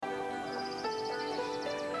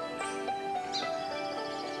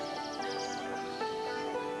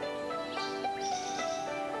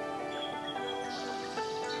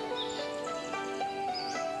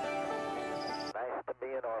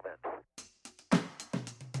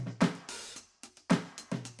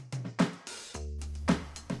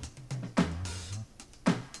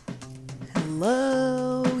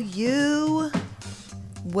Hello, you.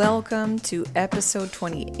 Welcome to episode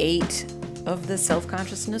 28 of the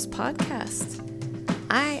Self-Consciousness Podcast.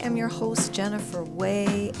 I am your host, Jennifer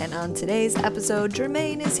Way, and on today's episode,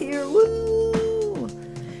 Germaine is here. Woo!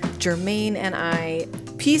 Germaine and I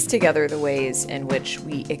piece together the ways in which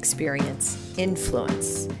we experience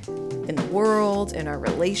influence in the world, in our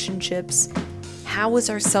relationships. How is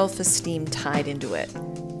our self-esteem tied into it?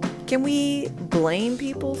 Can we blame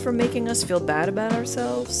people for making us feel bad about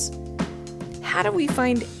ourselves? How do we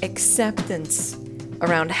find acceptance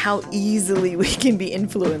around how easily we can be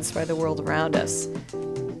influenced by the world around us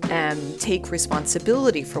and take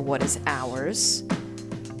responsibility for what is ours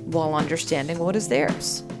while understanding what is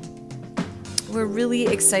theirs? We're really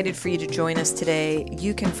excited for you to join us today.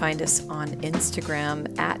 You can find us on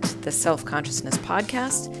Instagram at the Self-Consciousness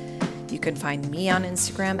Podcast. You can find me on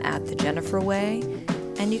Instagram at the Jennifer Way.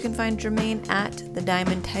 And you can find Germaine at the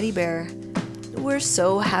Diamond Teddy Bear. We're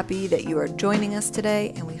so happy that you are joining us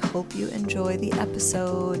today, and we hope you enjoy the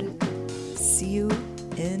episode. See you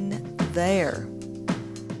in there.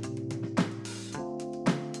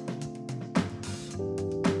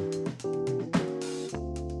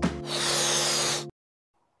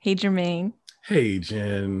 Hey, Germaine. Hey,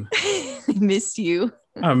 Jen. I missed you.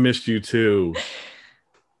 I missed you too.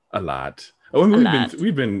 A lot. Oh,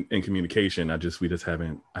 we've been in communication. I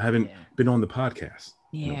haven't been on the podcast.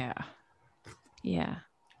 Yeah. No. Yeah.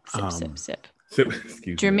 Sip. Excuse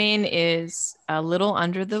me. Germaine is a little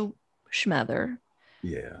under the schmether.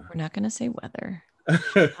 Yeah. We're not going to say weather.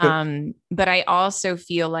 But I also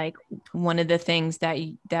feel like one of the things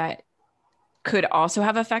that could also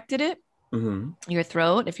have affected it, your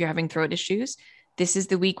throat, if you're having throat issues. This is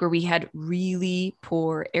the week where we had really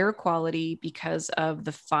poor air quality because of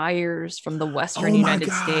the fires from the Western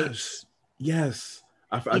United States. Yes.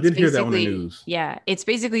 I did hear that on the news. Yeah. It's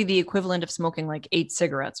basically the equivalent of smoking like 8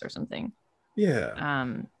 cigarettes or something. Yeah.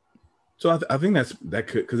 So I think that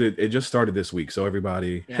could, because it just started this week. So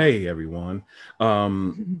everybody, Hey, everyone.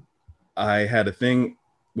 I had a thing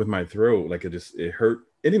with my throat. Like it hurt.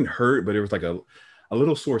 It didn't hurt, but it was like a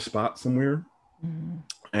little sore spot somewhere.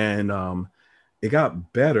 And, it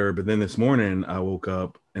got better, but then this morning I woke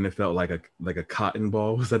up and it felt like a cotton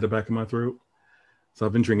ball was at the back of my throat. So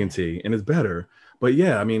I've been drinking tea and it's better. But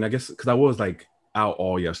yeah, I mean, I guess because I was like out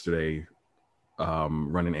all yesterday,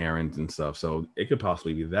 running errands and stuff. So it could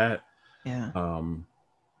possibly be that. Yeah.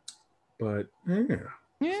 But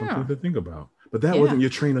yeah, something to think about. But that wasn't your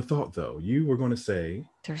train of thought, though. You were going to say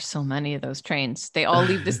there's so many of those trains. They all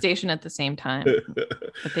leave the station at the same time,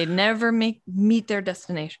 but they never meet their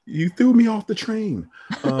destination. You threw me off the train.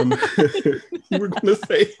 You were going to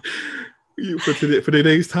say for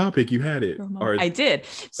today's topic, you had it. I did.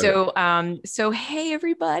 So, so hey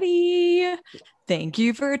everybody, thank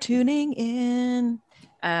you for tuning in.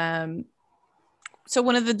 So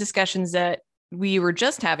one of the discussions that we were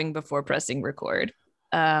just having before pressing record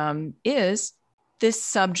is this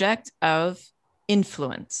subject of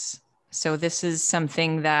influence. So this is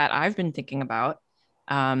something that I've been thinking about.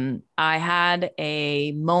 I had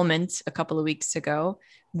a moment a couple of weeks ago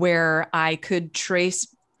where I could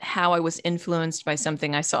trace how I was influenced by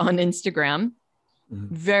something I saw on Instagram,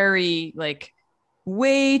 very like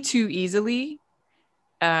way too easily.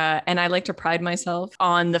 And I like to pride myself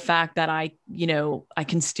on the fact that I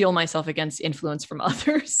can steel myself against influence from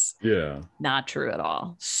others. Yeah. Not true at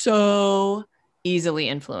all. So easily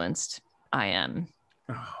influenced I am.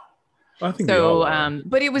 Oh, I think so.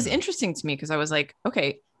 But it was interesting to me because I was like,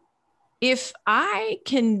 okay, if I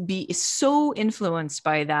can be so influenced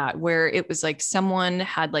by that, where it was like someone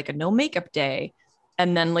had like a no makeup day,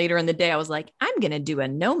 and then later in the day, I was like, I'm going to do a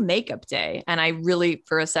no makeup day. And I really,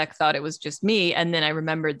 for a sec, thought it was just me. And then I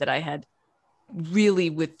remembered that I had really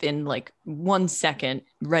within like 1 second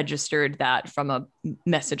registered that from a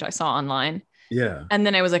message I saw online. Yeah. And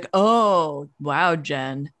then I was like, oh, wow,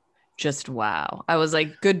 Jen, just wow. I was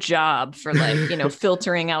like, good job for like,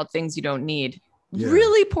 filtering out things you don't need. Yeah.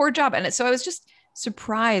 Really poor job. And so I was just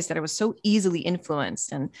surprised that I was so easily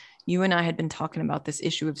influenced. And you and I had been talking about this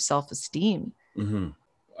issue of self-esteem.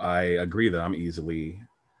 I agree that I'm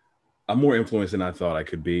more influenced than I thought I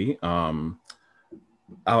could be. I'll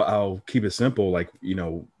keep it simple. Like,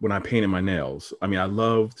 when I painted my nails, I mean, I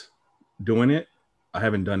loved doing it. I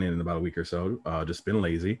haven't done it in about a week or so, just been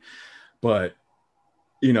lazy. But,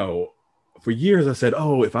 for years I said,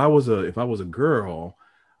 oh, if I was a girl,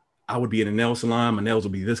 I would be in a nail salon. My nails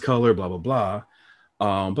would be this color, blah, blah, blah.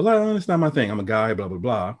 But it's not my thing. I'm a guy, blah, blah,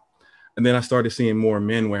 blah. And then I started seeing more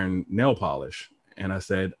men wearing nail polish. And I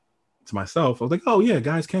said to myself, I was like, oh yeah,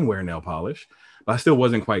 guys can wear nail polish. But I still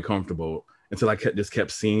wasn't quite comfortable until I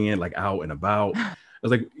kept seeing it like out and about. I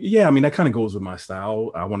was like, yeah, I mean, that kind of goes with my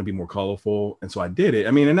style. I want to be more colorful. And so I did it.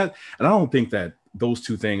 I mean, and I don't think that those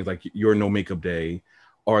two things, like your no makeup day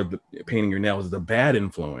or the painting your nails, is a bad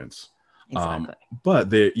influence. Exactly. But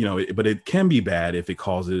but it can be bad if it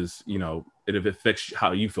causes, if it affects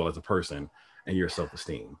how you feel as a person and your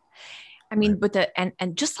self-esteem. I mean, right? But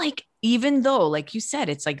and just like, even though, like you said,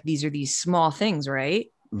 it's like these are these small things, right?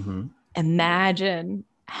 Mm-hmm. Imagine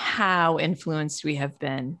how influenced we have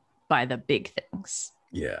been by the big things.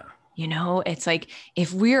 Yeah. It's like,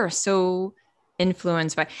 if we are so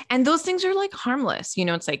influenced by, and those things are like harmless,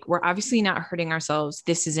 it's like, we're obviously not hurting ourselves.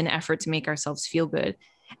 This is an effort to make ourselves feel good.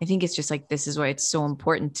 I think it's just like, this is why it's so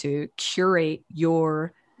important to curate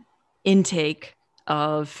your intake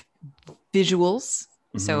of visuals.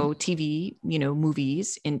 Mm-hmm. So TV,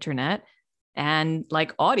 movies, internet, and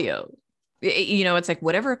like audio. It's like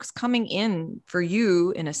whatever's coming in for you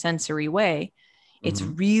in a sensory way, it's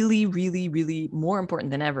really, really, really more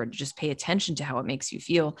important than ever to just pay attention to how it makes you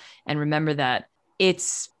feel. And remember that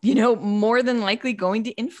it's, more than likely going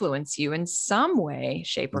to influence you in some way,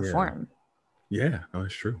 shape, or form. Yeah,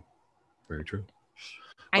 that's true. Very true.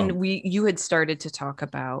 And you had started to talk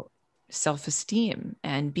about self-esteem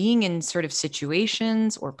and being in sort of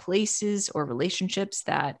situations or places or relationships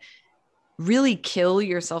that really kill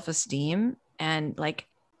your self-esteem, and like,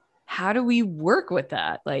 how do we work with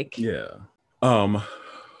that? Like, thinking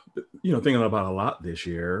about a lot this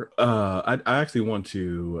year, I actually want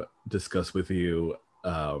to discuss with you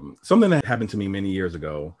something that happened to me many years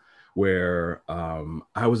ago, where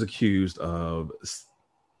I was accused of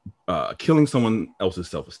killing someone else's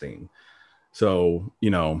self-esteem. So,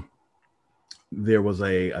 there was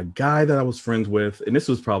a guy that I was friends with, and this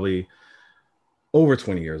was probably over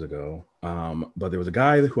 20 years ago. But there was a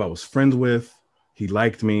guy who I was friends with. He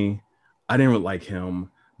liked me. I didn't really like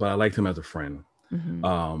him, but I liked him as a friend.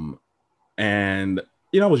 Mm-hmm. And,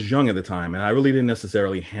 I was young at the time, and I really didn't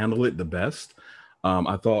necessarily handle it the best.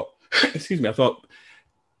 I thought, I thought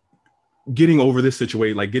getting over this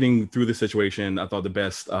situation, like getting through this situation, I thought the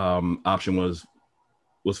best option was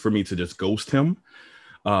for me to just ghost him.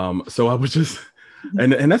 So I was just,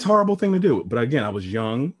 and that's a horrible thing to do. But again, I was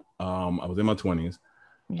young. I was in my 20s.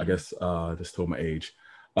 Yeah. I guess I just told my age.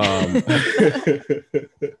 And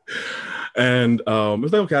it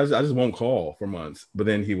was like, okay, I just won't call for months. But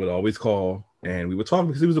then he would always call, and we would talk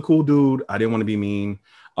because he was a cool dude. I didn't want to be mean.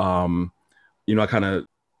 I kind of,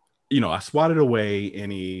 I swatted away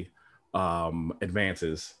any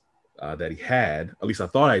advances that he had. At least I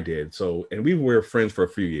thought I did. So, and we were friends for a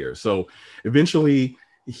few years. So eventually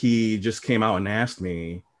he just came out and asked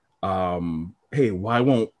me, hey, why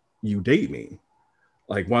won't you date me?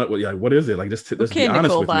 Like, what is it? Like, just let's be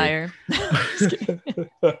honest with buyer. Me.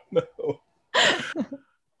 No.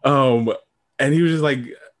 And he was just like,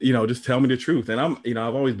 just tell me the truth. And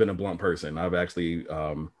I've always been a blunt person. I've actually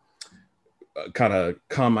kind of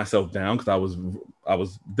calmed myself down, because I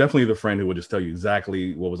was definitely the friend who would just tell you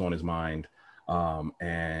exactly what was on his mind,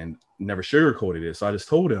 and never sugarcoated it. So I just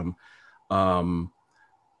told him,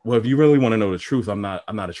 well, if you really want to know the truth, I'm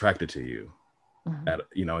not attracted to you,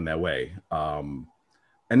 in that way.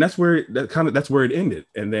 And that's where it ended.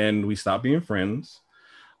 And then we stopped being friends.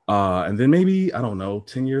 And then maybe, I don't know,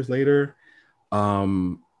 10 years later,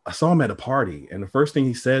 I saw him at a party. And the first thing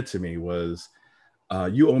he said to me was,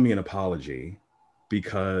 you owe me an apology,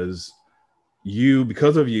 because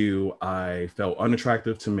of you, I felt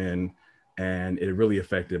unattractive to men, and it really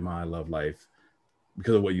affected my love life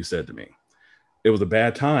because of what you said to me. It was a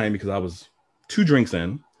bad time because I was 2 drinks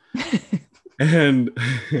in. And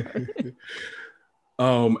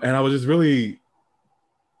and I was just really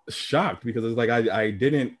shocked, because it's like I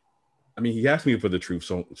didn't. I mean, he asked me for the truth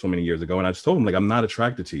so many years ago, and I just told him, like, I'm not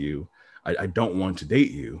attracted to you. I don't want to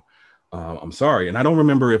date you. I'm sorry. And I don't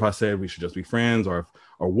remember if I said we should just be friends or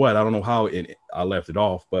what. I don't know how I left it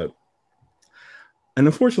off, and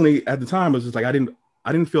unfortunately at the time it was just like I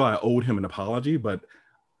didn't feel I owed him an apology, but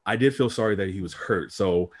I did feel sorry that he was hurt.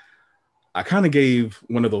 So I kind of gave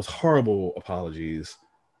one of those horrible apologies.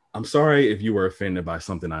 I'm sorry if you were offended by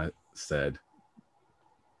something I said.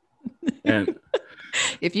 And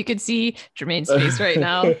if you could see Germaine's face right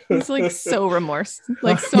now, it's like so remorse,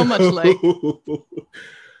 like so much like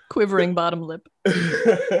quivering bottom lip,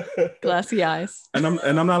 glassy eyes. And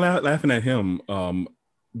I'm not laughing at him,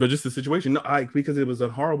 but just the situation. No, because it was a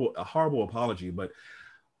horrible apology. But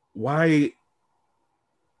why?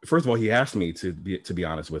 First of all, he asked me to be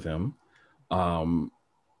honest with him.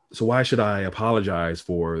 So why should I apologize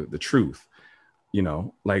for the truth?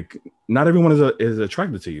 Like, not everyone is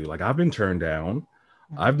attracted to you. Like, I've been turned down.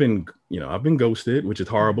 I've been ghosted, which is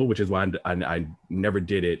horrible, which is why I never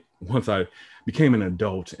did it once I became an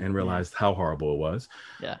adult and realized how horrible it was.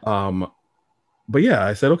 Yeah. But yeah,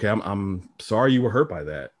 I said, okay, I'm sorry you were hurt by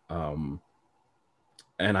that.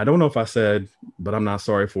 And I don't know if I said, but I'm not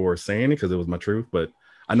sorry for saying it because it was my truth, but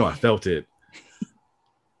I know I felt it.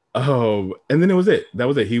 Oh, and then it was it. That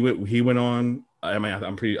was it. He went on. I mean,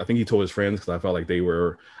 I think he told his friends because I felt like I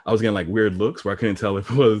was getting like weird looks where I couldn't tell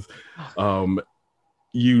if it was,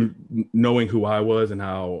 you knowing who I was and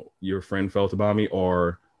how your friend felt about me,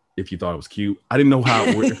 or if you thought it was cute. I didn't know how.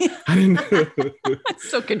 I didn't.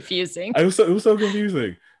 It's so confusing. It was so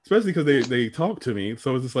confusing, especially because they talked to me.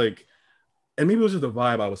 So it's just like, and maybe it was just the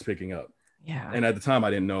vibe I was picking up. Yeah. And at the time, I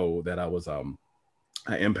didn't know that I was an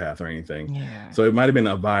empath or anything. Yeah. So it might have been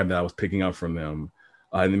a vibe that I was picking up from them,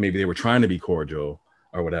 and then maybe they were trying to be cordial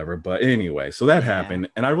or whatever. But anyway, so that happened,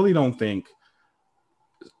 and I really don't think.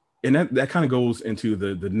 And that kind of goes into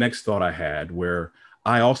the next thought I had, where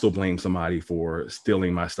I also blame somebody for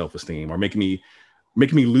stealing my self-esteem or making me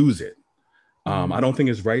lose it. I don't think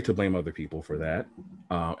it's right to blame other people for that,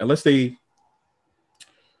 unless they.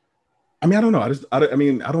 I mean, I don't know. I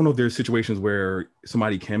mean, I don't know if there's situations where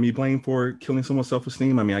somebody can be blamed for killing someone's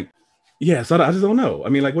self-esteem. I mean, so I just don't know. I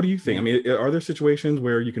mean, like, what do you think? I mean, are there situations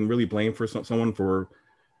where you can really blame for someone for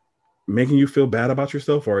making you feel bad about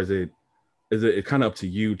yourself, or is it kind of up to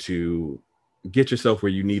you to get yourself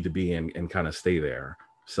where you need to be and kind of stay there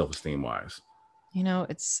self-esteem wise? You know,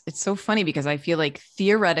 it's so funny because I feel like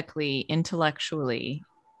theoretically, intellectually,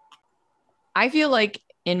 I feel like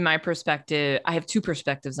in my perspective, I have two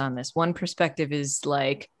perspectives on this. One perspective is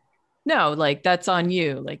like, no, like that's on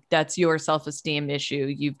you. Like that's your self-esteem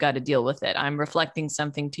issue. You've got to deal with it. I'm reflecting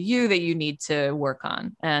something to you that you need to work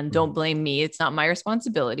on, and don't blame me. It's not my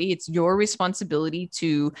responsibility. It's your responsibility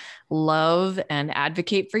to love and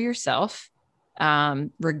advocate for yourself,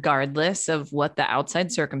 regardless of what the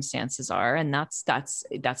outside circumstances are. And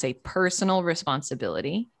that's a personal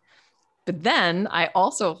responsibility. But then I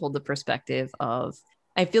also hold the perspective of,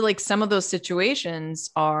 I feel like some of those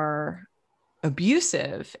situations are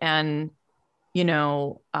abusive, and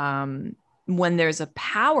when there's a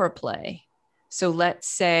power play. So let's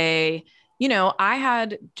say, I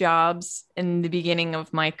had jobs in the beginning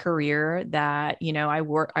of my career that, I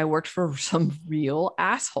worked for some real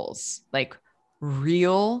assholes, like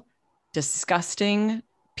real disgusting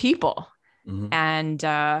people. And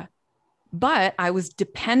but I was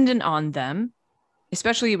dependent on them,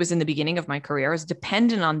 especially it was in the beginning of my career. I was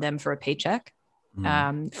dependent on them for a paycheck,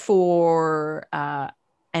 for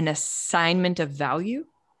an assignment of value.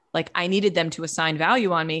 Like I needed them to assign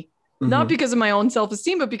value on me, not because of my own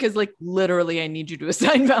self-esteem, but because like literally I need you to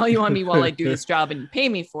assign value on me while I do this job and you pay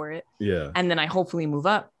me for it. Yeah. And then I hopefully move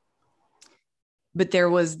up. But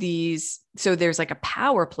there's like a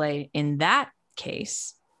power play in that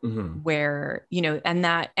case, where, and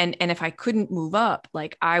if I couldn't move up,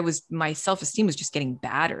 like my self-esteem was just getting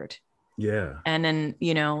battered. Yeah. And then,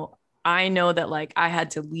 I know that like I had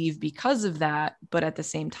to leave because of that. But at the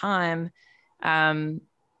same time,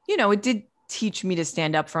 it did teach me to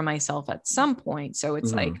stand up for myself at some point. So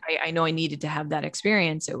it's like, I know I needed to have that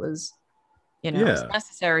experience. It was, it was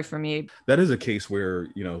necessary for me. That is a case where,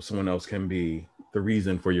 someone else can be the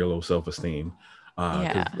reason for your low self-esteem.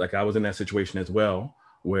 Like I was in that situation as well,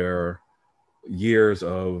 where years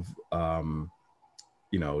of, kind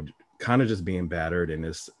of just being battered and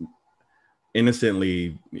this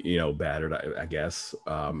innocently, battered, I guess,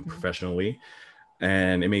 professionally.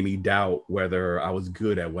 And it made me doubt whether I was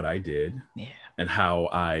good at what I did and how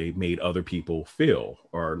I made other people feel,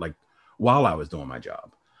 or like while I was doing my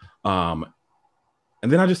job. And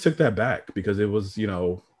then I just took that back because it was,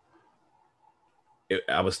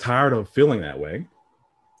 I was tired of feeling that way.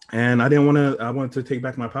 And I wanted to take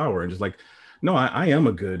back my power and just like, no, I am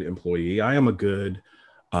a good employee. I am a good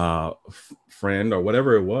friend, or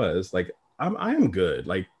whatever it was. Like, I am good.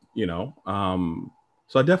 Like, so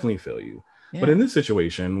I definitely feel you. Yeah. But in this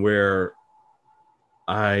situation where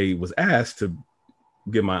I was asked to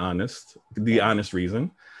give my honest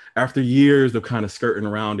reason, after years of kind of skirting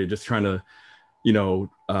around it, just trying to,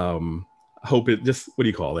 hope it just, what do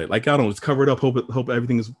you call it? Like, I don't know, it's covered up. Hope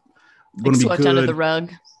everything's going to be good. Under the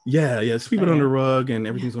rug. Yeah. Sweep it under the rug and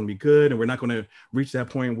everything's going to be good. And we're not going to reach that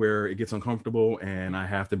point where it gets uncomfortable and I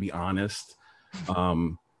have to be honest.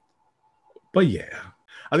 But yeah,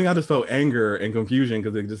 I think I just felt anger and confusion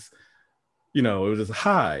because it just, it was just,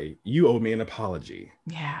 hi, you owe me an apology.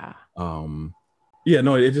 Yeah.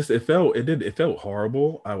 It felt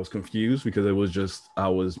horrible. I was confused because it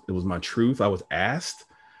was my truth. I was asked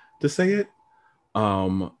to say it.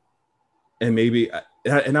 And maybe,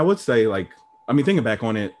 and I would say, like, I mean, thinking back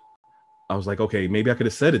on it, I was like, okay, maybe I could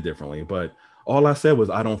have said it differently, but all I said was,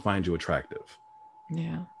 I don't find you attractive.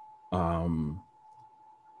 Yeah. And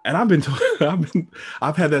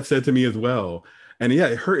I've had that said to me as well. And yeah,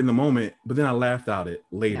 it hurt in the moment, but then I laughed at it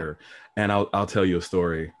later. Yeah. And I'll tell you a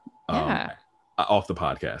story off the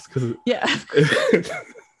podcast. Yeah. Of course.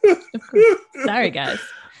 Sorry, guys.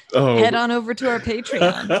 Head on over to our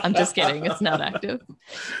Patreon. I'm just kidding. It's not active.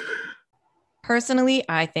 Personally,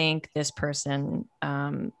 I think this person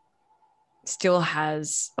still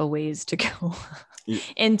has a ways to go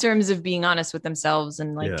in terms of being honest with themselves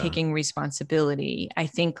and like taking responsibility. I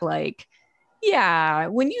think like, yeah,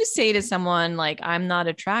 when you say to someone like, I'm not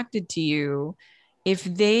attracted to you, if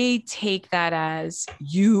they take that as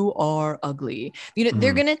you are ugly,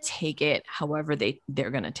 they're going to take it however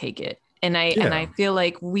they're going to take it. And I feel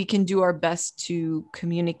like we can do our best to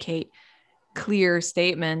communicate clear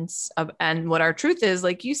statements and what our truth is,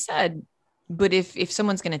 like you said. But if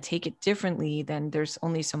someone's going to take it differently, then there's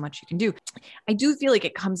only so much you can do. I do feel like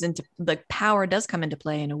it comes into, like, power does come into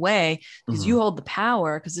play in a way, because you hold the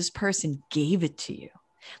power because this person gave it to you.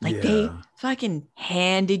 Like they fucking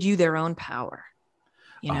handed you their own power,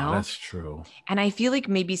 you know? That's true. And I feel like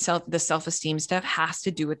maybe the self-esteem stuff has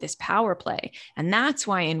to do with this power play. And that's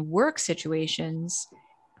why in work situations,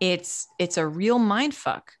 it's a real mind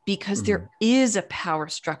fuck, because there is a power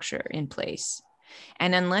structure in place.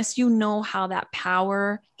 And unless you know how that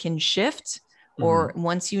power can shift, or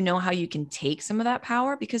once you know how you can take some of that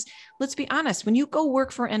power, because let's be honest, when you go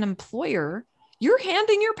work for an employer, you're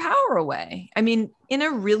handing your power away. I mean, in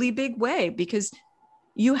a really big way, because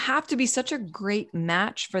you have to be such a great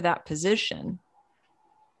match for that position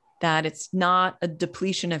that it's not a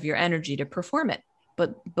depletion of your energy to perform it.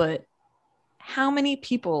 But how many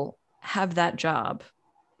people have that job?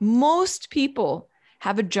 Most people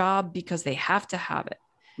have a job because they have to have it.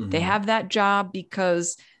 They have that job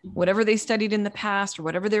because whatever they studied in the past or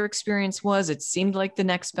whatever their experience was, it seemed like the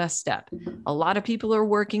next best step. A lot of people are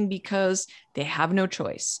working because they have no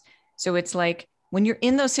choice. So it's like, when you're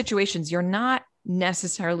in those situations, you're not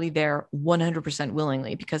necessarily there 100%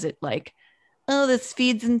 willingly, because it like, oh, this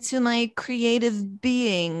feeds into my creative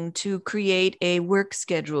being to create a work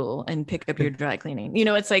schedule and pick up your dry cleaning.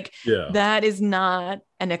 It's like, that is not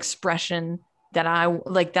an expression that I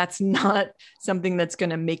like. That's not something that's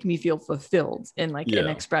going to make me feel fulfilled in like an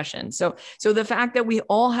expression. So the fact that we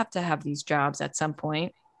all have to have these jobs at some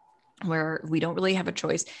point where we don't really have a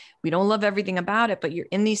choice, we don't love everything about it, but you're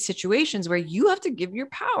in these situations where you have to give your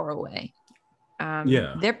power away.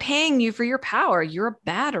 They're paying you for your power. You're a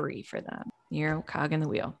battery for them. You're a cog in the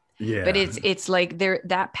wheel. Yeah. But it's like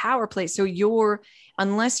that power play. So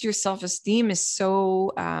unless your self-esteem is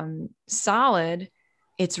so solid,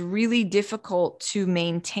 it's really difficult to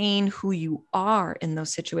maintain who you are in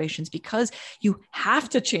those situations, because you have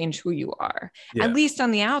to change who you are, at least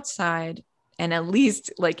on the outside. And at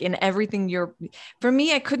least like in everything for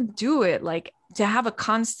me, I couldn't do it. Like to have a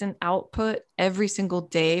constant output every single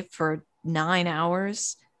day for 9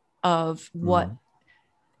 hours of what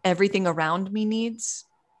everything around me needs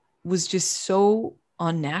was just so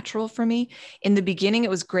unnatural for me. In the beginning, it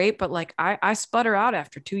was great, but like I sputter out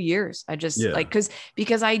after 2 years. I just like,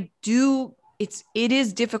 because it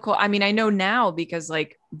is difficult. I mean, I know now, because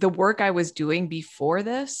like the work I was doing before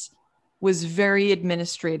this was very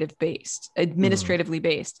administratively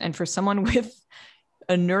based. And for someone with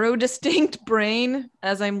a neurodistinct brain,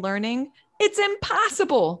 as I'm learning, it's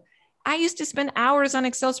impossible. I used to spend hours on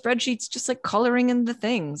Excel spreadsheets just like coloring in the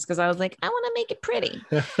things, because I was like, I want to make it pretty.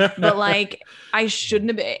 But like, I shouldn't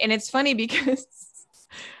have been. And it's funny because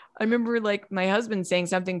I remember like my husband saying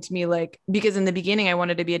something to me, like, because in the beginning I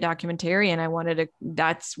wanted to be a documentarian.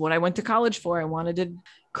 That's what I went to college for. I wanted to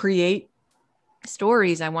create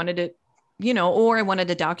stories. I wanted to, or I wanted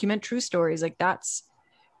to document true stories. Like that's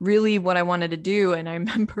really what I wanted to do. And I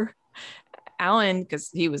remember Alan, because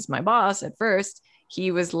he was my boss at first,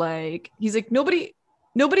 he's like, nobody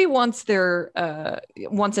wants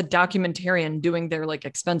wants a documentarian doing their like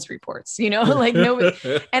expense reports, like nobody.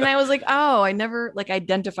 And I was like, oh, I never like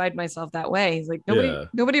identified myself that way. He's like,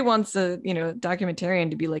 nobody wants a, documentarian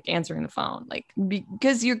to be like answering the phone, like,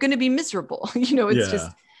 because you're going to be miserable. It's just,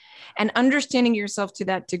 and understanding yourself to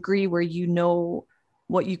that degree where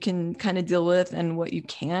what you can kind of deal with and what you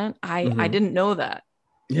can't. I didn't know that,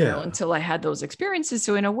 until I had those experiences.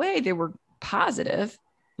 So in a way they were positive,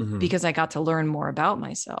 because I got to learn more about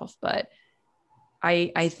myself. But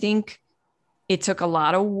I think it took a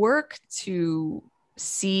lot of work to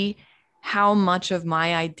see how much of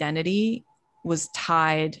my identity was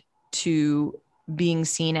tied to being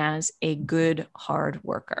seen as a good, hard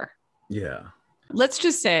worker. Yeah. Let's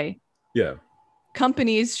just say,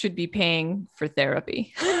 companies should be paying for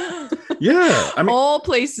therapy. Yeah. I mean, all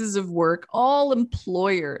places of work, all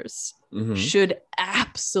employers should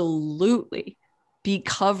absolutely be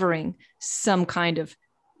covering some kind of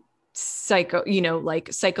psychological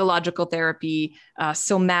therapy,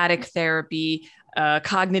 somatic therapy,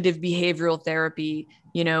 cognitive behavioral therapy.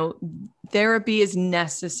 Therapy is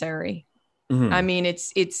necessary. I mean,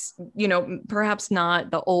 it's, perhaps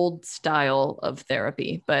not the old style of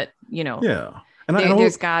therapy, but, yeah.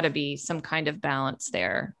 there's got to be some kind of balance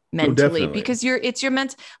there mentally, because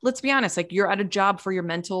let's be honest, like you're at a job for your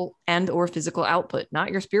mental and or physical output,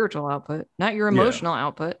 not your spiritual output, not your emotional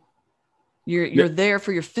output. You're there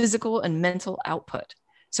for your physical and mental output.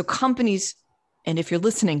 So companies, and if you're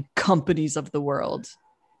listening, companies of the world,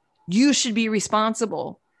 you should be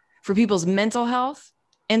responsible for people's mental health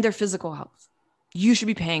and their physical health. You should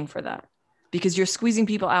be paying for that because you're squeezing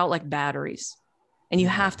people out like batteries. And you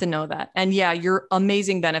have to know that. And yeah, your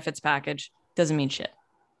amazing benefits package doesn't mean shit.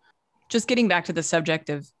 Just getting back to the subject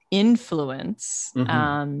of influence.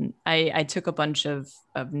 I took a bunch of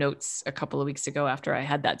notes a couple of weeks ago after I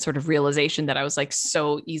had that sort of realization that I was like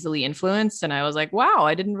so easily influenced. And I was like, wow,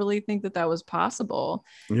 I didn't really think that was possible.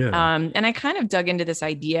 Yeah. And I kind of dug into this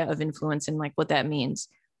idea of influence and like what that means.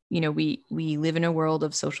 We live in a world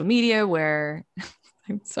of social media where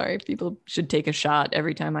I'm sorry, people should take a shot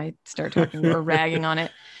every time I start talking or ragging on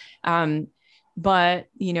it. But,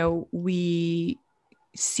 we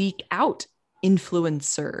seek out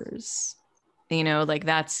influencers, like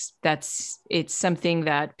that's, it's something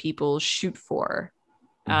that people shoot for.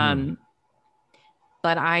 But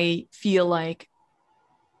I feel like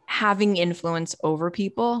having influence over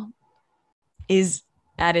people is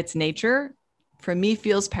at its nature, for me,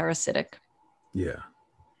 feels parasitic. Yeah.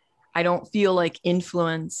 I don't feel like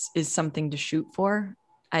influence is something to shoot for.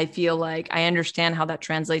 I feel like I understand how that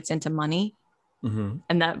translates into money, and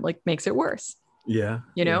that like makes it worse. Yeah.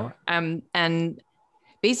 And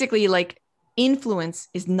basically like influence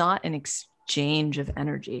is not an exchange of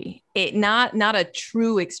energy. Not a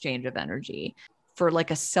true exchange of energy for like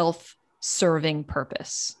a self-serving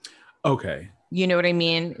purpose. Okay. You know what I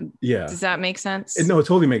mean? Yeah. Does that make sense? No, it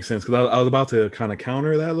totally makes sense. Cause I was about to kind of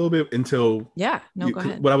counter that a little bit until go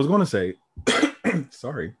ahead. What I was going to say,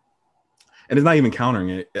 sorry. And it's not even countering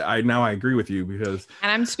it. I agree with you because.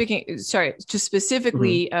 And I'm speaking, just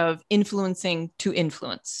specifically of influencing to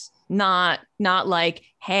influence, not like,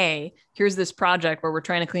 hey, here's this project where we're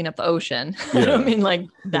trying to clean up the ocean. I don't mean like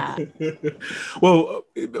that. Well,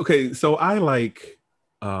 okay. So I like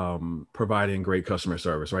providing great customer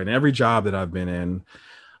service, right? And every job that I've been in,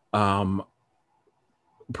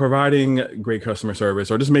 providing great customer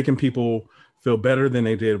service or just making people feel better than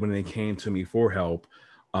they did when they came to me for help.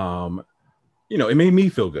 It made me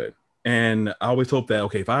feel good. And I always hope that,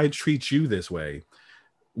 okay, if I treat you this way,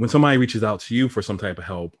 when somebody reaches out to you for some type of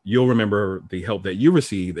help, you'll remember the help that you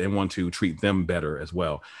received and want to treat them better as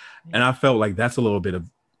well. And I felt like that's a little bit of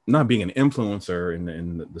not being an influencer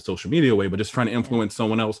in the social media way, but just trying to influence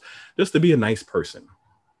someone else just to be a nice person,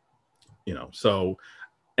 so,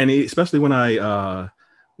 and especially when I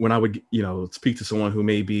would, speak to someone who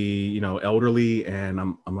may be, elderly and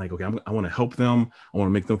I'm like, okay, I want to help them. I want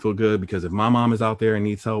to make them feel good because if my mom is out there and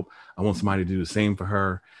needs help, I want somebody to do the same for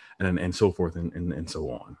her and so forth and so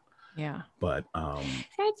on. Yeah. But I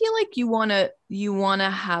feel like you want to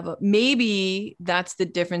have maybe that's the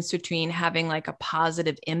difference between having like a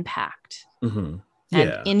positive impact and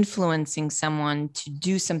influencing someone to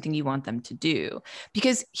do something you want them to do.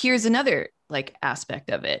 Because here's another like aspect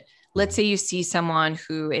of it. Let's say you see someone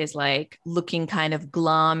who is like looking kind of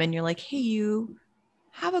glum and you're like, hey, you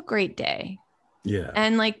have a great day. Yeah.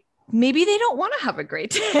 And like, maybe they don't want to have a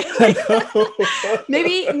great day.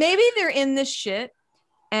 maybe they're in this shit.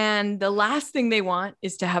 And the last thing they want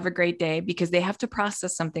is to have a great day because they have to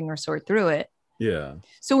process something or sort through it. Yeah.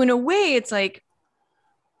 So in a way, it's like,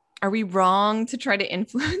 are we wrong to try to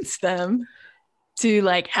influence them to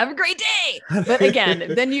like have a great day? But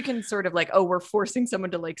again, then you can sort of like, oh, we're forcing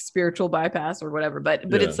someone to like spiritual bypass or whatever. But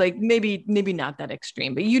it's like maybe not that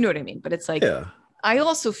extreme, but you know what I mean? But it's like, I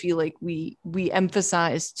also feel like we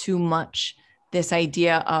emphasize too much this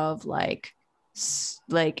idea of like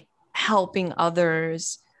helping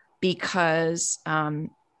others because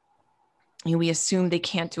we assume they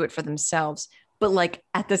can't do it for themselves. But like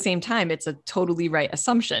at the same time, it's a totally right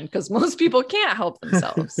assumption because most people can't help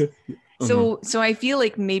themselves. So I feel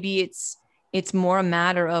like maybe it's more a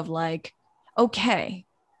matter of like, okay,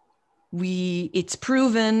 it's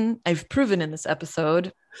proven, I've proven in this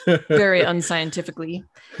episode very unscientifically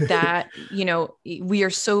that, we are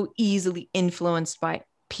so easily influenced by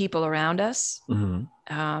people around us.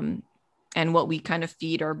 and what we kind of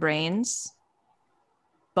feed our brains.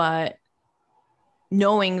 But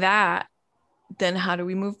knowing that, then how do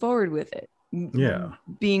we move forward with it? Yeah.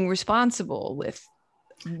 Being responsible with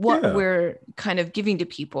what we're kind of giving to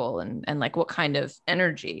people and like what kind of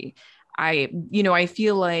energy. I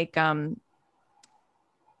feel like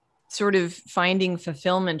sort of finding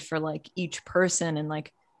fulfillment for like each person and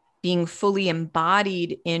like being fully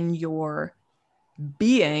embodied in your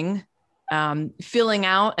being, filling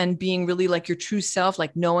out and being really like your true self,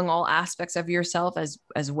 like knowing all aspects of yourself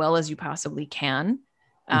as well as you possibly can,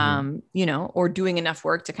 or doing enough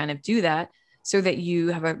work to kind of do that so that you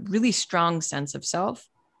have a really strong sense of self.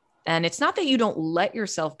 And it's not that you don't let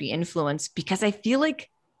yourself be influenced, because I feel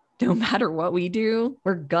like no matter what we do,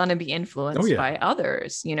 we're gonna be influenced by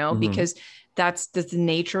others, because that's the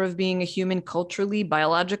nature of being a human culturally,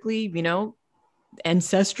 biologically,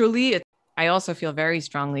 ancestrally. I also feel very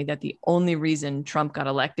strongly that the only reason Trump got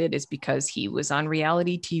elected is because he was on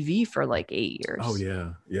reality TV for like 8 years. Oh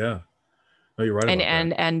yeah. Yeah. No, you're right.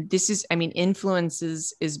 And this is, influence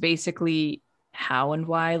is basically how and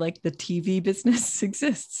why like the TV business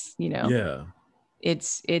exists, Yeah.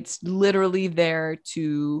 It's literally there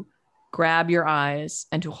to grab your eyes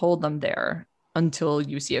and to hold them there until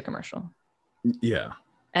you see a commercial. Yeah.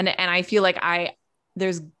 And I feel like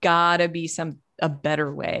there's gotta be a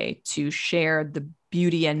better way to share the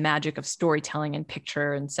beauty and magic of storytelling and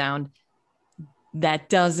picture and sound that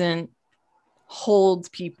doesn't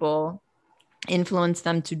hold people, influence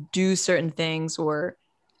them to do certain things or,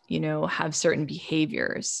 have certain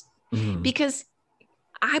behaviors. Because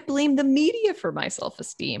I blame the media for my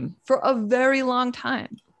self-esteem for a very long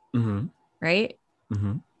time. Right?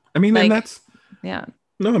 I mean, like, and that's, yeah.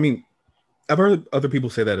 No, I mean, I've heard other people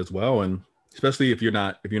say that as well. And especially if you're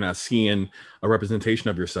not seeing a representation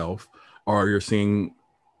of yourself, or you're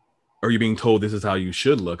being told this is how you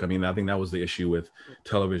should look. I mean, I think that was the issue with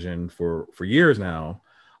television for years now,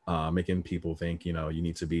 making people think, you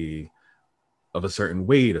need to be of a certain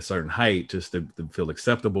weight, a certain height, just to feel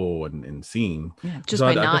acceptable and seen. Yeah, just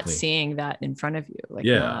by not seeing that in front of you, like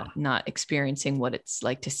not experiencing what it's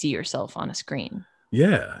like to see yourself on a screen.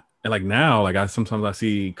 Yeah. And like now, like sometimes I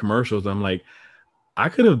see commercials, I'm like, I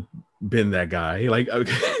could have been that guy. Like,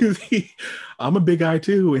 I'm a big guy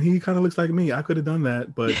too, and he kind of looks like me. I could have done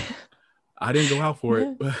that, but I didn't go out for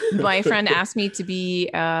it. My friend asked me to be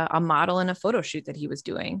a model in a photo shoot that he was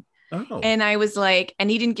doing. Oh. And I was like, and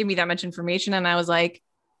he didn't give me that much information. And I was like,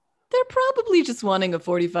 they're probably just wanting a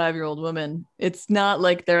 45-year-old woman. It's not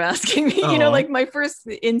like they're asking me, like my first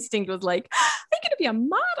instinct was like, I'm going to be a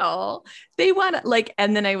model. They want to like,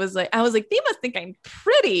 and then I was like, they must think I'm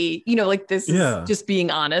pretty, like this is just being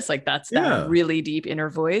honest. Like that's that really deep inner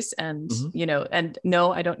voice. And, and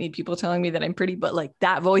no, I don't need people telling me that I'm pretty, but like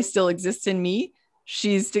that voice still exists in me.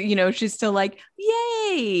 She's still like,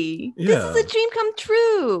 yay, this is a dream come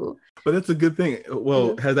true. But that's a good thing.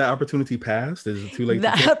 Well, has that opportunity passed? Is it too late?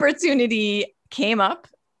 That opportunity came up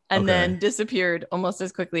and then disappeared almost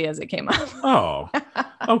as quickly as it came up. Oh,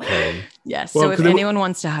 okay. Yes. Well, so if anyone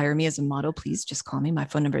wants to hire me as a model, please just call me. My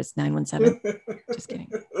phone number is 917. Just kidding.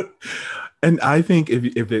 And I think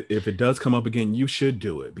if it does come up again, you should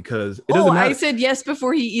do it, because it doesn't matter. I said yes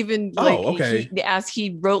before he even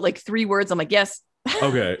he wrote like 3 words. I'm like, yes.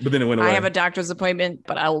 Okay. But then it went away. I have a doctor's appointment,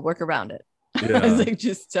 but I will work around it. Yeah. I was like,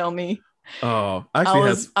 just tell me. Oh,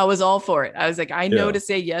 I was all for it. I was like, I know to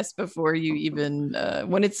say yes before you even,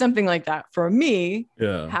 when it's something like that for me,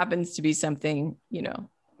 happens to be something,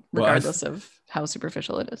 regardless of how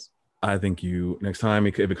superficial it is. I think next time,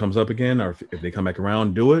 if it comes up again, or if they come back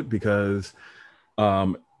around, do it, because,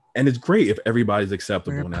 and it's great if everybody's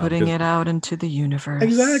acceptable. We're putting it out into the universe.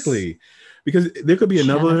 Exactly. Because there could be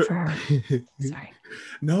another, sorry.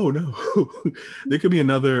 No, there could be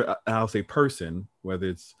another, I'll say, person, whether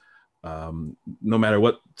it's, no matter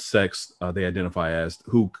what sex they identify as,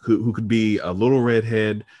 who could be a little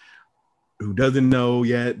redhead who doesn't know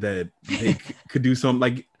yet that they could do something.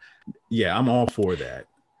 Like, yeah, I'm all for that.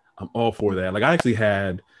 Like, I actually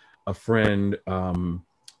had a friend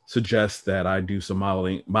suggest that I do some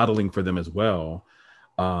modeling for them as well,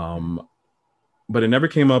 but it never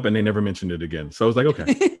came up and they never mentioned it again. So I was like,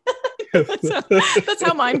 okay. That's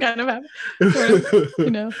how mine kind of happened.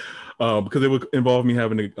 Because it would involve me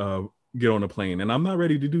having to get on a plane, and I'm not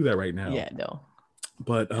ready to do that right now. Yeah, no.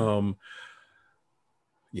 But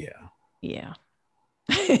yeah.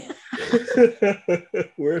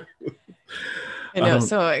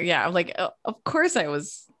 So yeah, like of course I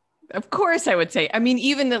would say. I mean,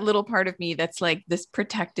 even that little part of me that's like this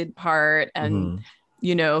protected part, and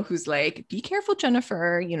who's like, be careful,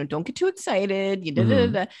 Jennifer, don't get too excited.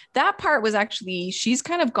 That part was actually, she's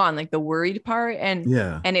kind of gone, like the worried part. And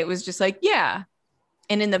it was just like, yeah.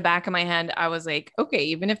 And in the back of my head, I was like, okay,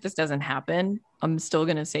 even if this doesn't happen, I'm still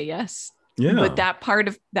going to say yes. Yeah. But that part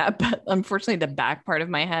of that, unfortunately, the back part of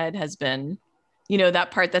my head has been,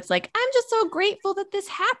 that part that's like, I'm just so grateful that this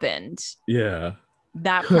happened. Yeah.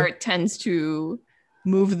 That part tends to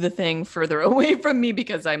move the thing further away from me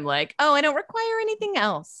because I'm like, oh, I don't require anything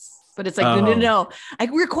else. But it's like, no, I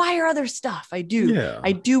require other stuff. I do. Yeah.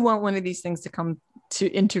 I do want one of these things to come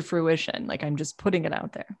into fruition. Like, I'm just putting it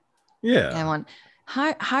out there. Yeah. I want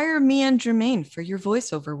hire me and Germaine for your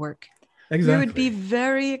voiceover work. Exactly. We would be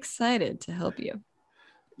very excited to help you.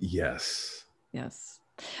 Yes.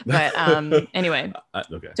 But anyway,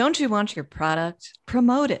 okay. Don't you want your product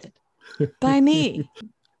promoted by me?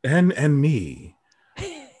 and me.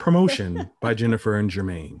 Promotion by Jennifer and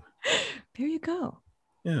Germaine. There you go.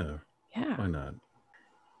 Yeah. Why not?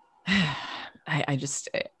 I just,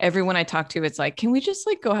 everyone I talk to, it's like, can we just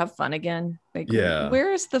like go have fun again? Like,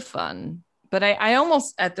 where is the fun? But I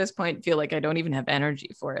almost at this point feel like I don't even have energy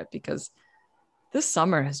for it because this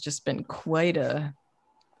summer has just been quite a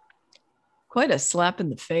slap in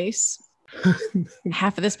the face.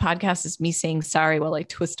 Half of this podcast is me saying sorry while I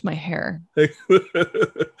twist my hair.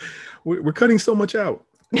 We're cutting so much out.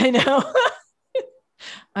 I know.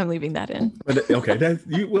 I'm leaving that in. But okay,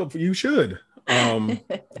 you should.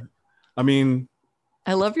 I mean,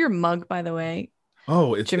 I love your mug, by the way.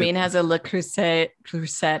 Oh, Germaine has a Le Creuset.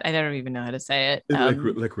 I don't even know how to say it.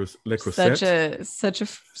 Le Creuset.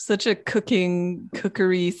 Such a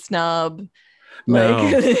cookery snob. No,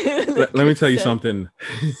 let me tell you something.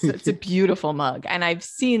 It's a beautiful mug, and I've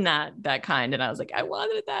seen that kind, and I was like, I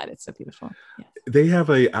wanted that. It's so beautiful. Yes. They have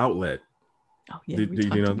a outlet. Oh yeah, do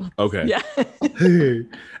you know? Okay. Yeah,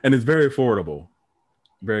 and it's very affordable.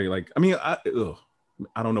 Very like, I mean, I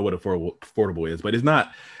don't know what affordable is, but it's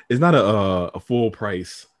not a full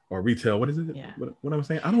price or retail. What is it? Yeah. What I'm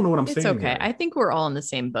saying? I don't know what I'm saying. It's okay. Here. I think we're all in the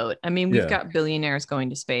same boat. I mean, we've got billionaires going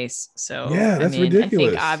to space. So yeah, that's ridiculous.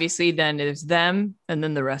 I think obviously then it's them and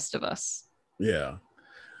then the rest of us. Yeah.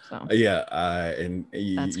 So yeah.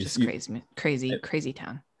 That's just crazy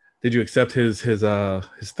town. Did you accept his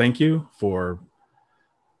thank you for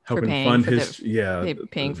helping fund his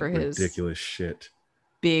paying for his ridiculous shit,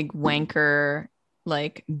 big wanker,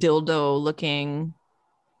 like dildo looking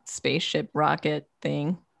spaceship rocket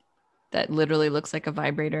thing that literally looks like a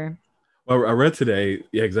vibrator? Well, I read today,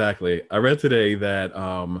 exactly. I read today that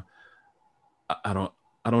I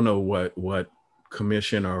don't know what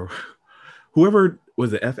commission or whoever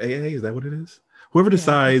was the FAA, is that what it is? Whoever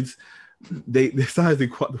decides they decide the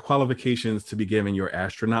qualifications to be given your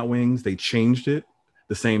astronaut wings, they changed it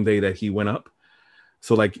the same day that he went up.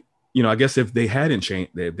 So like, I guess if they didn't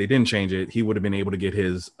change it, he would have been able to get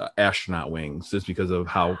his astronaut wings just because of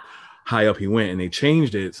how high up he went, and they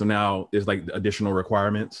changed it. So now there's like additional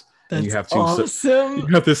requirements. That's and you have to awesome. You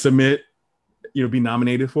have to submit, be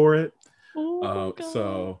nominated for it. Oh,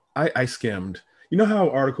 so I skimmed. You know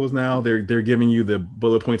how articles now they're giving you the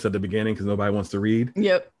bullet points at the beginning because nobody wants to read.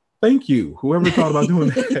 Yep. Thank you, whoever thought about doing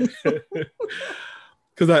that.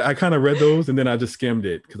 Because I kind of read those and then I just skimmed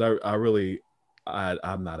it because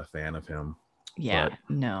I'm not a fan of him. Yeah,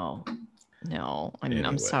 no. I mean,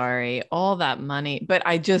 I'm sorry, all that money, but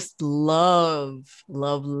I just love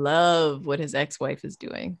what his ex-wife is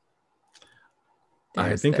doing.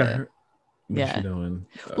 I think I heard. What's she doing?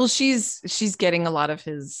 Well, she's getting a lot of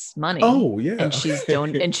his money. Oh yeah, and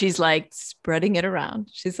she's like spreading it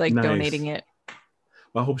around. She's like donating it.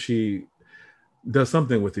 Well, I hope she does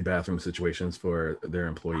something with the bathroom situations for their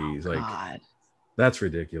employees. God. That's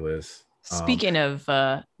ridiculous. Speaking of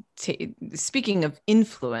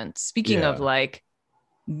influence, speaking of like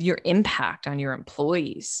your impact on your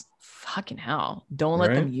employees, fucking hell, don't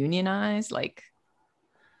let them unionize. Like,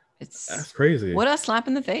 that's crazy. What a slap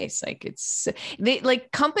in the face.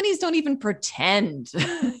 Like, companies don't even pretend,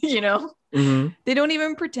 mm-hmm. They don't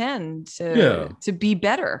even pretend to be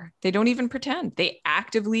better. They don't even pretend. They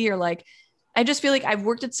actively are like, I just feel like I've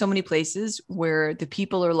worked at so many places where the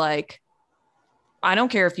people are like, I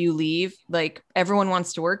don't care if you leave, like everyone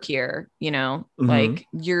wants to work here, mm-hmm. like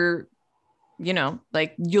you're,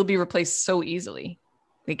 like you'll be replaced so easily.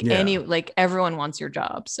 Like everyone wants your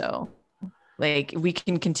job. So like we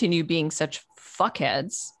can continue being such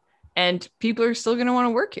fuckheads and people are still going to want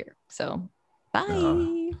to work here. So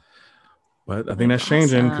bye. But I think that's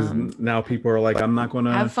changing because now people are like, I'm not going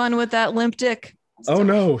to have fun with that limp dick. Oh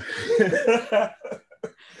no.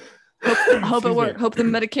 Hope it works. Hope the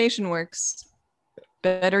medication works.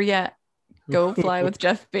 Better yet, go fly with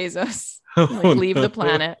Jeff Bezos. Like leave the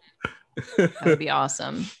planet. That would be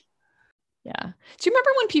awesome. Yeah. Do you remember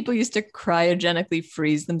when people used to cryogenically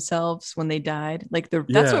freeze themselves when they died? Like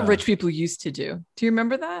that's what rich people used to do. Do you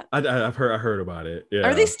remember that? I heard about it. Yeah.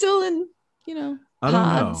 Are they still in,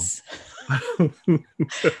 pods? I don't know.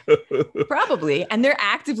 Probably. And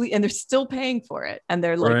they're still paying for it. And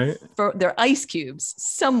they're like, they're ice cubes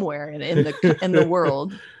somewhere in the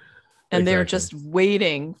world. And they're just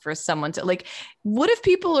waiting for someone to like, what if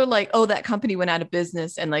people are like, oh, that company went out of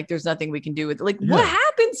business and like, there's nothing we can do with it. Like, what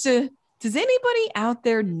happens does anybody out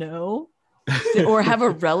there know or have a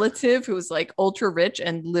relative who's like ultra rich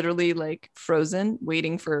and literally like frozen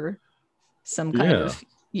waiting for some kind of,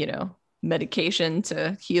 medication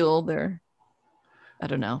to heal their, I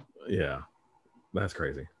don't know. Yeah. That's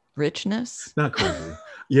crazy. Richness. Not crazy.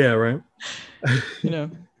 Yeah. Right.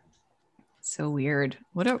 So weird.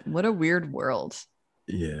 What a weird world.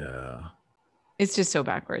 Yeah. It's just so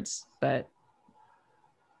backwards, but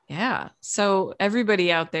yeah. So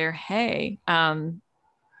everybody out there, hey, pay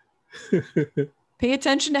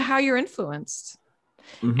attention to how you're influenced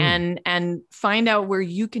and find out where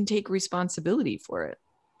you can take responsibility for it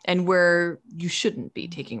and where you shouldn't be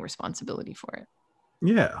taking responsibility for it.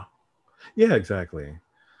 Yeah. Yeah, exactly.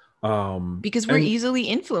 Because we're easily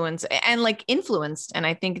influenced. And I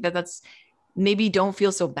think that's maybe don't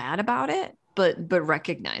feel so bad about it, but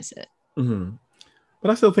recognize it. Mm-hmm.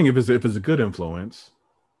 But I still think if it's a good influence,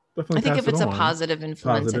 I think if it's a positive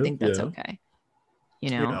influence, I think that's okay.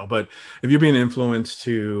 But if you're being influenced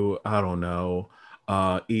to, I don't know,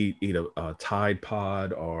 eat a Tide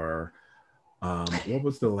Pod or what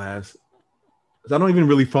was the last? I don't even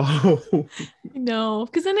really follow. No,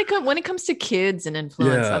 because then when it comes to kids and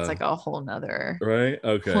influence, that's like a whole nother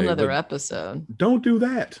episode. Don't do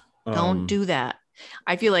that. Don't do that.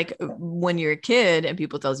 I feel like when you're a kid and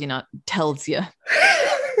people tells you.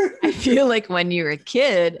 I feel like when you're a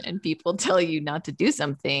kid and people tell you not to do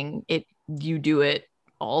something, you do it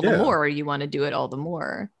all the more, or you want to do it all the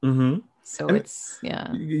more. Mm-hmm. So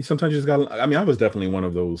sometimes you just gotta. I mean, I was definitely one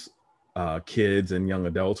of those kids and young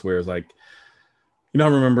adults where it's like, I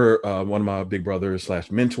remember one of my big brothers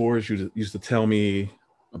 / mentors used to tell me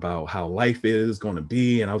about how life is going to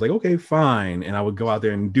be. And I was like, okay, fine. And I would go out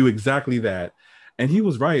there and do exactly that. And he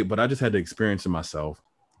was right, but I just had to experience it myself.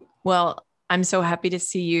 Well, I'm so happy to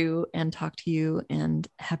see you and talk to you and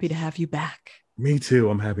happy to have you back. Me too.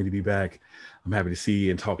 I'm happy to be back. I'm happy to see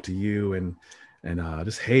and talk to you and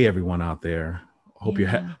just, hey, everyone out there. Hope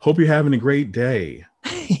you're having a great day.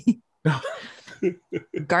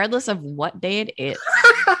 Regardless of what day it is.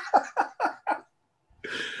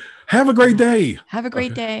 Have a great day. Have a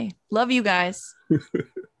great day. Love you guys.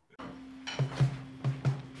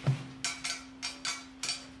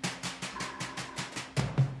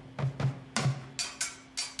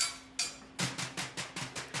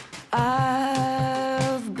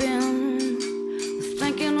 I've been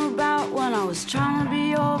thinking about when I was trying to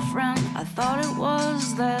be your friend. I thought it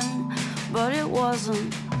was then, but it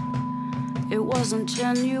wasn't. It wasn't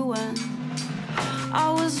genuine. I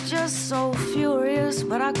was just so furious,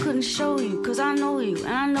 but I couldn't show you, 'cause I know you,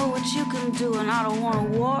 and I know what you can do, and I don't want to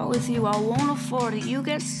war with you, I won't afford it. You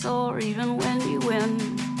get sore even when you win.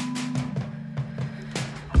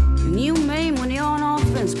 And you maim when you're on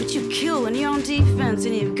offense, but you kill when you're on defense,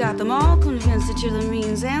 and you've got them all convinced that you're the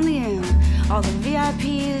means and the end. All the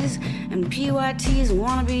VIPs and PYTs and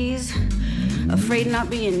wannabes, afraid of not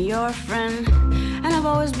being your friend. And I've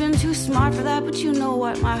always been too smart for that, but you know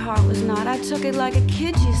what, my heart was not. I took it like a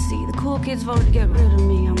kid, you see. The cool kids voted to get rid of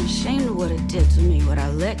me. I'm ashamed of what it did to me, what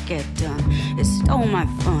I let get done. It stole my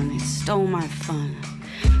fun, it stole my fun.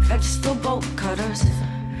 Fetch the bolt cutters,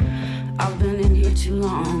 I've been in here too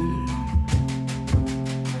long.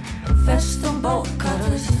 Fetch the bolt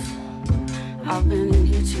cutters, I've been in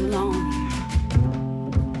here too long.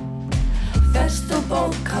 Fetch the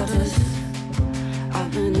bolt cutters,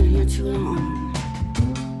 I've been in here too long.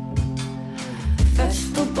 Fetch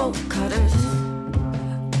the bolt cutters.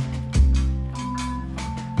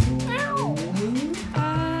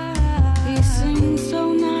 He sings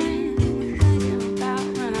so nice.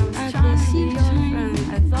 I can see your friend.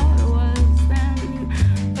 I thought it was then,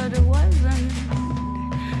 but it wasn't.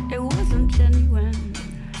 It wasn't genuine.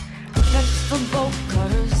 Fetch the bolt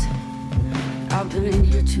cutters. I've been in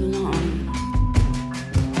here too long.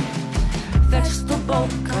 Fetch the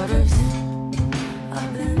bolt cutters.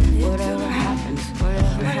 Whatever happens.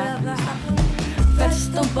 Fetch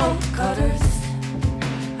the bolt cutters.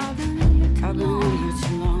 I've been in here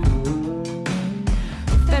too long.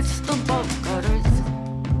 Fetch the bolt cutters.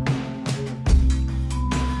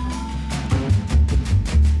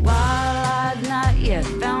 While I'd not yet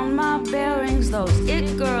found my bearings,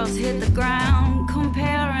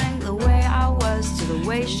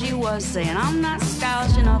 she was saying I'm not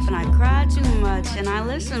stylish enough and I cry too much. And I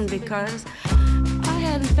listened because I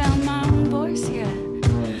hadn't found my own voice yet.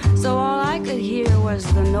 So all I could hear was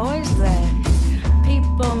the noise that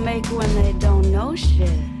people make when they don't know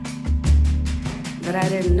shit. But I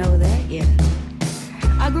didn't know that yet.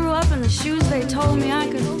 I grew up in the shoes they told me I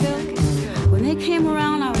could fill. When they came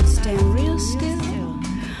around, I would stand real still.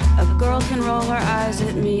 A girl can roll her eyes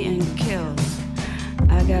at me and kill.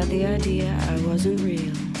 I got the idea I wasn't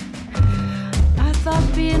real. I thought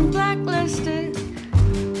being blacklisted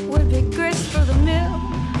would be grist for the mill.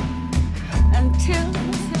 Until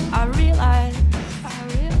I realized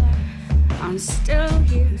I'm still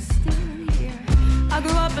here. I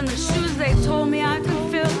grew up in the shoes they told me I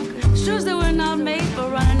could fill. Shoes that were not made for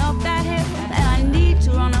running up that hill. And I need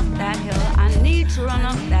to run up that hill. I need to run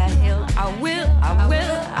up that hill. I will.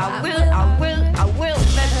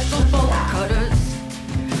 Vegetable cutters,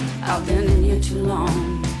 I've been in here too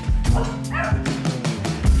long.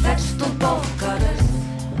 Vegetable cutters,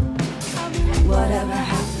 whatever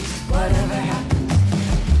happens.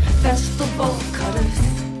 Vegetable cutters,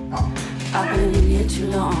 I've been in here too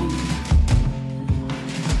long.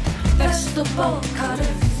 Vegetable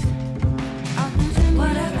cutters,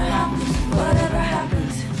 whatever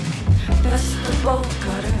happens. Vegetable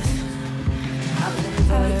cutters,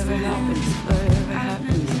 whatever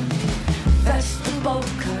happens. Vegetable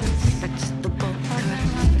cutters, vegetable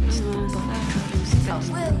cutters. I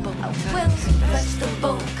will,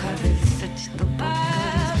 vegetable cutters, vegetable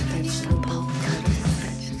cutters,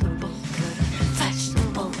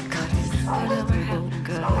 whatever happens.